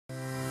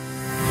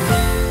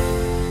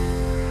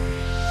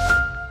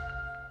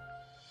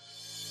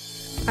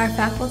Our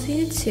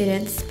faculty and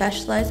students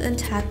specialize in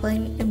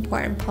tackling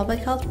important public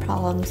health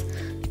problems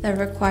that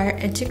require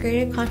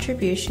integrated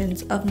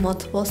contributions of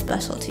multiple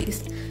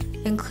specialties,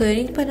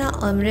 including but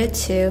not limited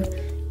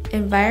to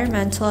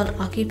environmental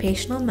and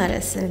occupational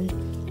medicine,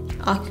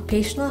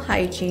 occupational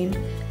hygiene,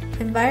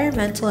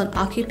 environmental and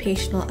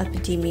occupational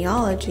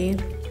epidemiology,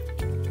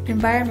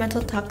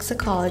 environmental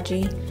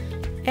toxicology,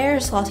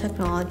 aerosol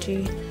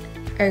technology,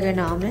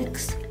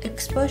 ergonomics,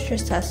 exposure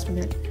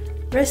assessment,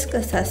 risk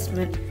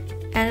assessment,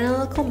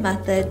 analytical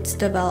methods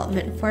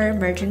development for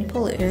emerging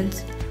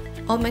pollutants,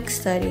 omics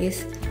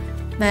studies,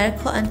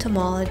 medical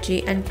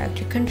entomology and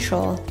vector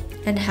control,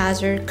 and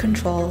hazard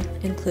control,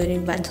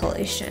 including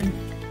ventilation.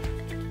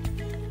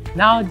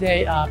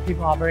 Nowadays,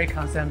 people are very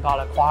concerned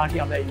about the quality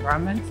of the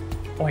environment,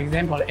 for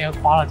example, the air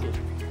quality,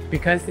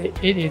 because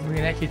it is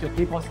related to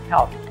people's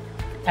health.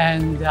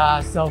 And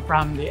so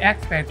from the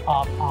aspect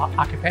of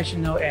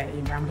occupational and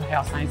environmental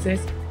health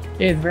sciences,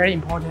 it is very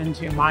important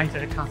to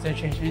monitor the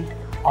concentration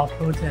of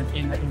pollutants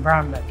in the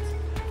environment.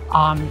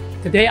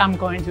 Today I'm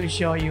going to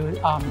show you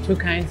two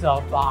kinds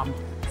of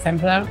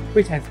sampler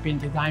which has been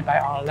designed by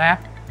our lab.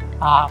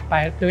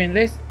 By doing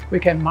this, we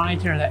can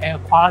monitor the air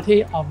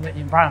quality of the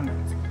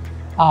environment.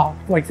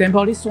 For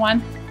example, this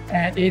one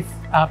is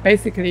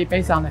basically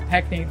based on the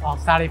technique of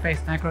solid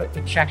phase micro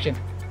extraction.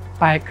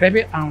 By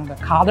clipping on the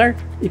collar,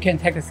 you can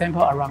take a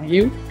sample around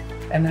you.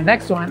 And the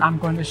next one I'm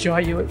going to show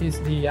you is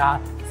the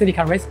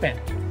silica wristband.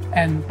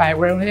 And by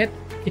wearing it,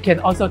 you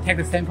can also take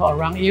the sample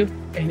around you,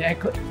 and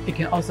you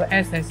can also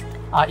assess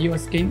your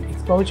skin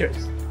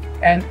exposures.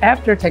 And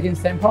after taking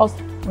samples,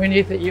 we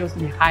need to use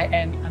the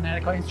high-end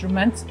analytical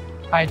instruments.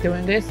 By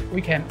doing this,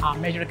 we can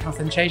measure the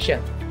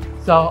concentration.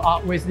 So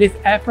with this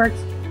effort,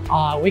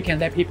 we can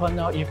let people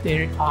know if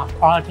their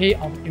quality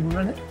of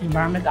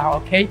environment are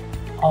okay,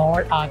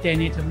 or they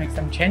need to make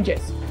some changes.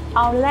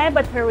 Our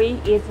laboratory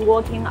is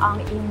working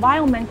on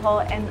environmental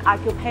and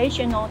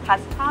occupational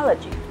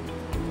toxicology.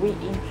 We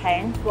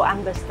intend to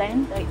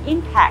understand the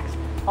impacts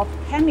of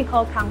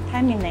chemical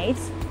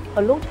contaminants,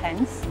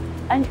 pollutants,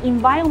 and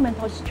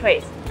environmental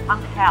stress on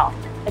health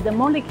at the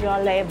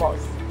molecular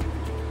levels.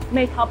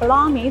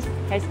 Metabolomics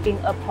has been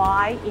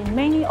applied in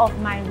many of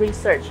my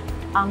research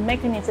on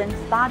mechanism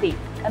study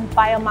and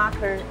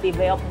biomarker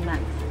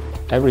development.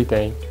 Every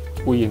day,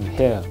 we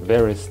inhale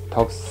various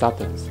toxic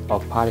substances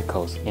or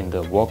particles in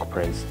the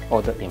workplace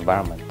or the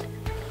environment.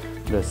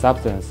 The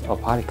substance or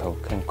particle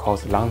can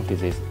cause lung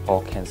disease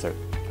or cancer.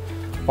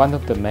 One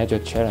of the major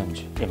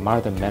challenges in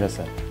modern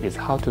medicine is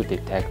how to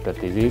detect the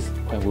disease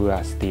when we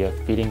are still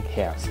feeling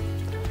health.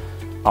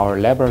 Our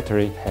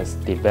laboratory has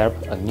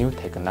developed a new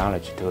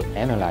technology to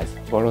analyze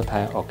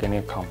volatile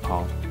organic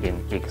compounds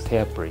in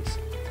exhale breath.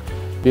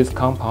 These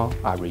compounds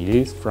are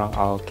released from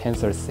our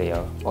cancer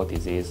cell or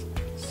disease,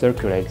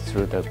 circulate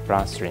through the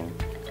bloodstream,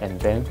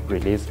 and then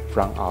released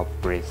from our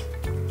breath.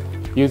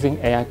 Using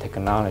AI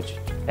technology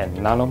and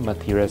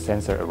nanomaterial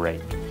sensor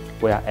array,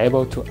 we are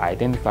able to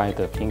identify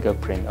the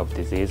fingerprint of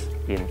disease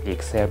in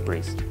exhale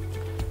breath.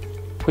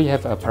 We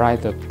have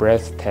applied the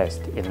breath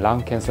test in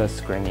lung cancer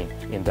screening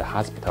in the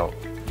hospital,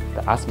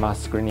 the asthma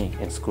screening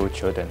in school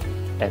children,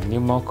 and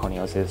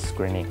pneumoconiosis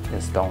screening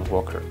in stone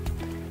workers.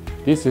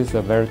 This is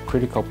a very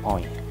critical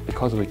point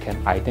because we can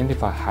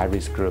identify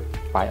high-risk group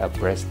by a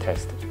breath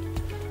test.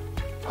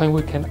 When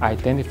we can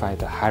identify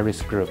the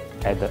high-risk group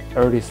at the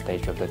early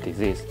stage of the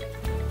disease,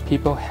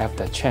 people have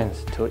the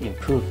chance to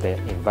improve their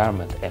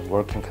environment and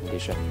working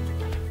condition.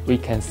 We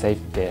can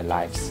save their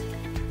lives.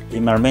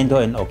 Environmental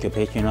and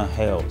occupational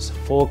health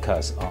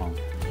focus on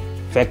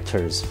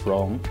factors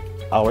from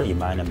our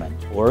environment,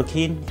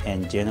 working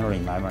and general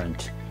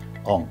environment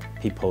on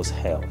people's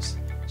health.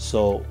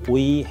 So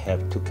we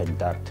have to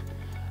conduct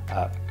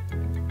a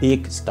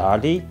big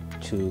study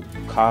to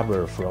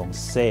cover from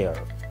cell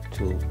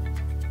to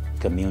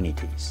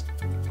communities.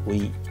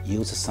 We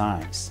use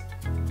science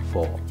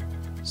for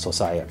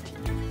society.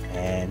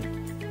 And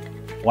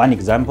one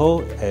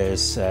example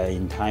is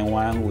in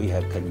Taiwan, we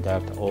have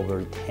conducted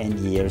over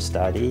 10-year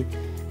study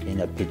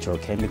in a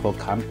petrochemical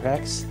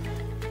complex,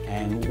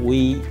 and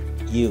we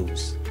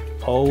use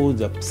all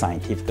the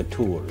scientific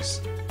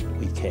tools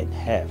we can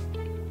have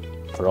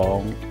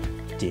from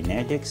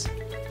genetics,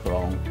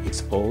 from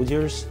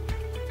exposures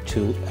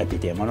to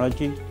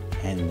epidemiology,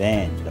 and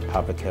then the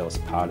public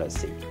health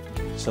policy.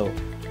 So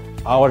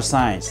our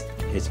science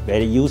is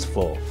very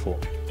useful for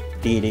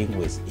dealing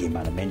with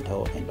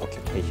environmental and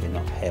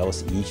occupational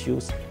health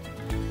issues,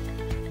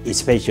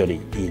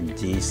 especially in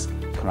this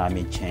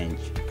climate change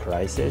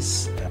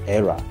crisis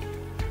era.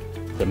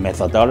 The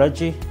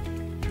methodology,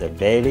 the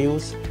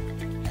values,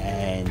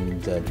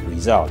 and the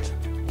result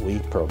we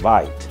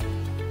provide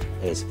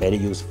is very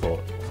useful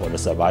for the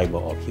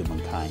survival of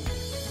humankind.